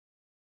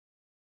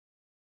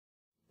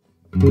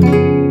Last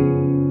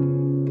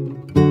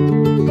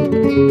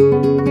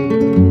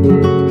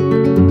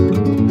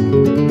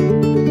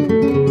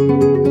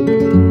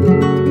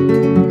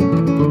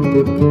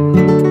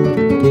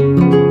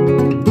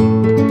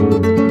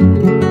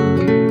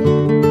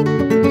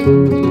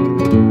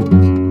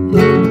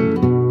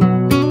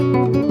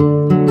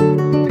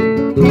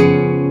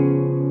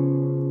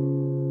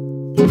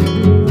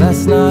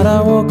night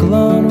I woke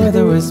alone with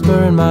a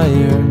whisper in my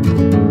ear,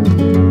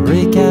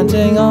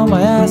 recanting all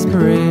my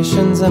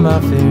aspirations and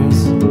my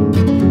fears.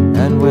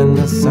 And when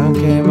the sun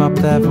came up,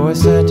 that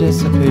voice had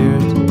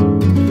disappeared,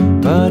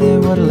 but it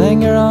would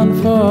linger on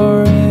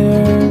for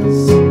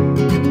years.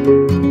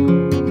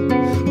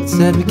 It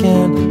said we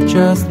can't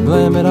just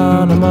blame it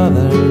on the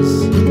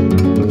mothers,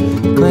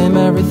 claim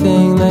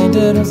everything they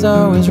did was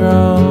always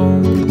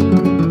wrong.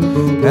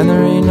 And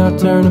there ain't no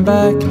turning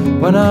back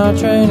when our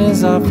train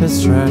is off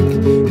its track,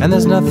 and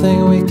there's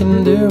nothing we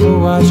can do but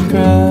watch it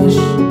crash.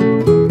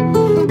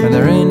 And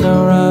there ain't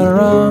no right or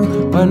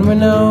wrong when we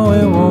know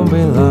it won't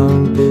be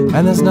long,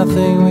 and there's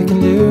nothing we can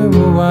do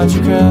but watch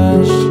it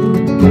crash.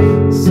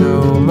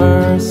 So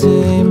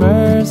mercy,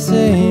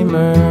 mercy,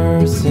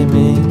 mercy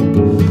me,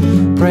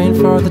 praying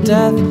for the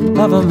death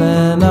of a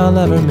man I'll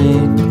never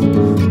meet.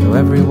 Though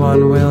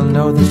everyone will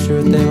know the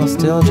truth, they will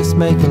still just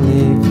make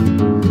believe.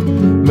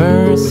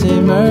 Mercy,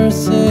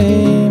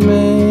 mercy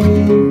me.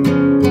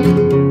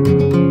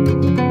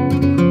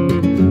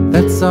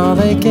 That's all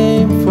they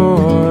came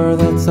for,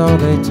 that's all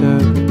they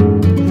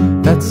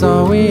took, that's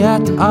all we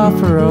had to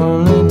offer,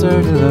 only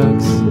dirty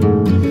looks.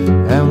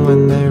 And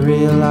when they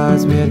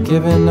realized we had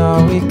given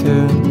all we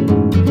could,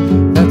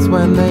 that's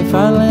when they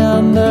finally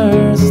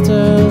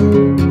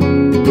understood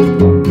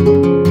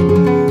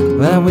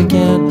that we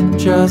can't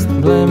just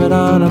blame it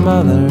on our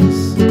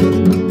mothers,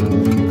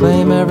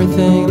 claim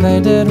everything they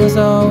did was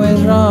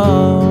always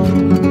wrong.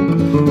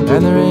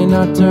 And there ain't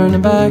no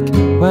turning back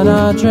when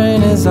our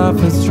train is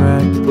off its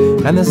track,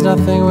 and there's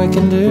nothing we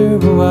can do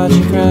but watch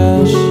it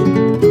crash.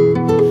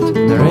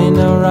 There ain't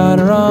no right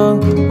or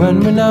wrong when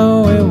we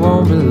know it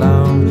won't be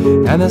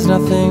long, and there's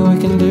nothing we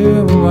can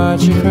do but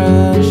watch it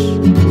crash.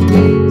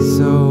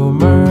 So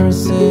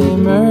mercy,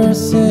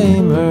 mercy,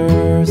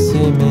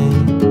 mercy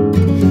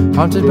me,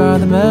 haunted by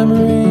the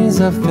memories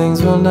of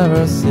things we'll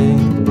never see.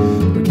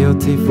 We're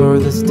guilty for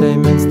the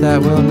statements that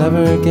we'll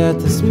never get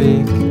to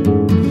speak.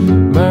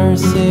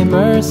 Mercy,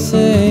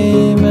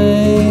 mercy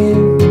me.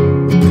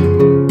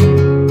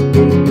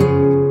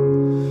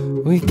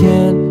 We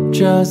can't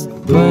just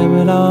blame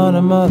it on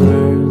our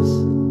mothers,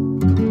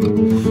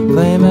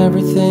 claim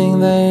everything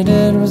they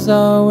did was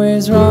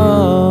always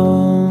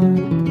wrong.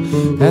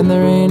 And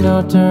there ain't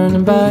no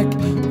turning back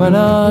when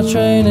our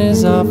train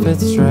is off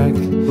its track,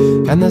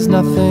 and there's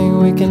nothing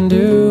we can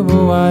do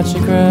but watch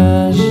it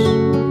crash.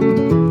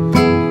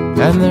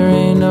 And there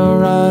ain't no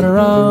right or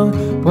wrong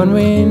when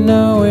we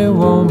know it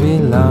won't be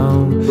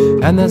long,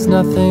 and there's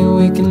nothing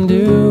we can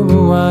do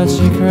but watch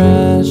it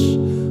crash.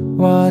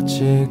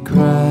 Watch it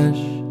crash.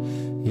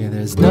 Yeah,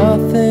 there's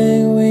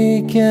nothing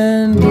we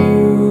can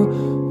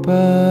do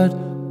but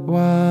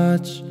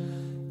watch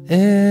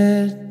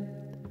it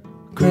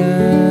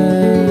crash.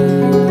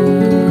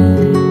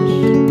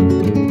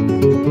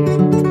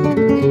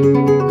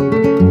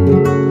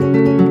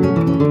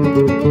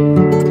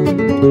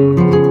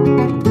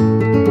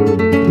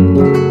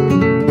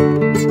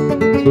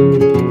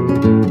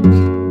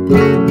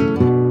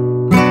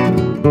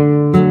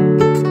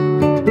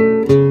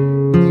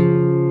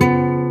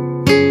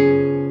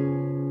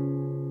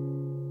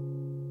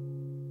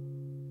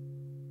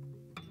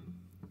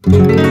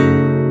 Toh